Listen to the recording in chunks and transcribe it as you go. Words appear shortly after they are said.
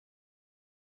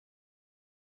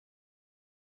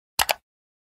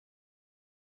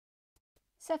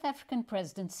South African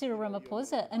President Cyril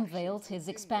Ramaphosa unveiled his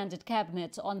expanded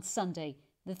cabinet on Sunday.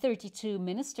 The 32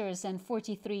 ministers and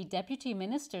 43 deputy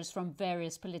ministers from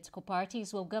various political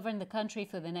parties will govern the country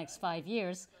for the next 5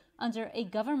 years under a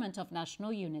government of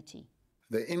national unity.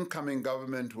 The incoming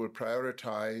government will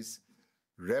prioritize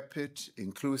rapid,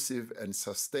 inclusive and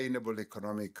sustainable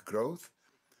economic growth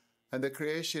and the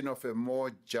creation of a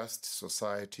more just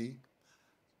society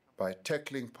by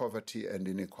tackling poverty and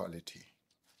inequality,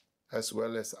 as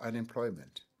well as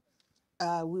unemployment.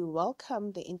 We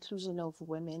welcome the inclusion of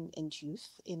women and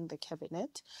youth in the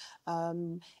cabinet,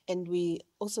 and we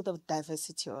also the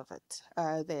diversity of it,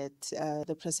 that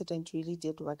the president really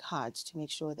did work hard to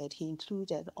make sure that he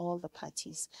included all the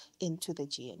parties into the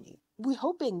GNU. We're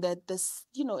hoping that this,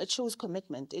 it shows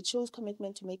commitment. It shows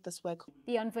commitment to make this work.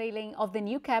 The unveiling of the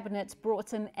new cabinet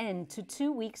brought an end to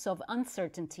 2 weeks of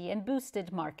uncertainty and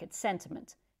boosted market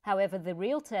sentiment. However, the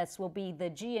real test will be the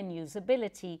GNU's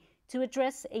ability to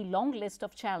address a long list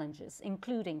of challenges,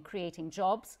 including creating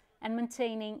jobs and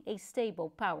maintaining a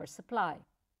stable power supply.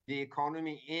 The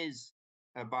economy is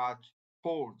about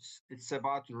ports, it's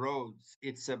about roads,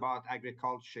 it's about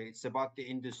agriculture, it's about the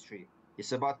industry,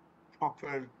 it's about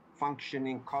proper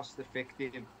functioning,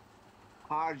 cost-effective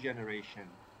power generation,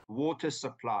 water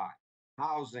supply,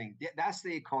 housing. That's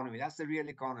the economy, that's the real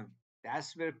economy.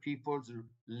 That's where people's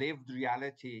lived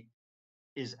reality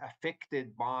is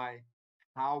affected by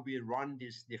how we run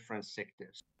these different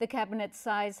sectors. The cabinet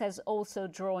size has also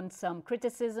drawn some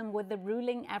criticism, with the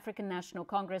ruling African National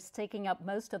Congress taking up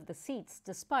most of the seats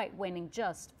despite winning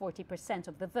just 40%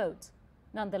 of the vote.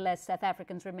 Nonetheless, South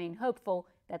Africans remain hopeful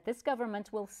that this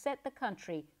government will set the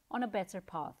country on a better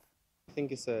path. I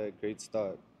think it's a great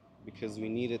start because we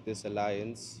needed this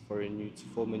alliance to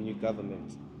form a new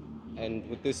government. And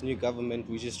with this new government,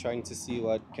 we're just trying to see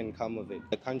what can come of it.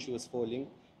 The country was falling,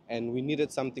 and we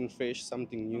needed something fresh,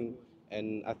 something new,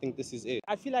 and I think this is it.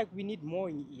 I feel like we need more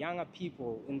younger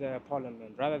people in the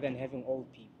parliament rather than having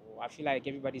old people. I feel like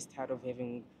everybody's tired of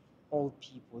having old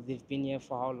people. They've been here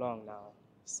for how long now?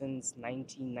 Since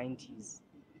 1990s.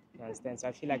 You understand? So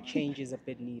I feel like change is a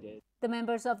bit needed. The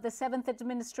members of the 7th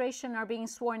administration are being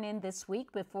sworn in this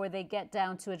week before they get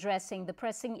down to addressing the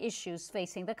pressing issues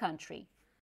facing the country.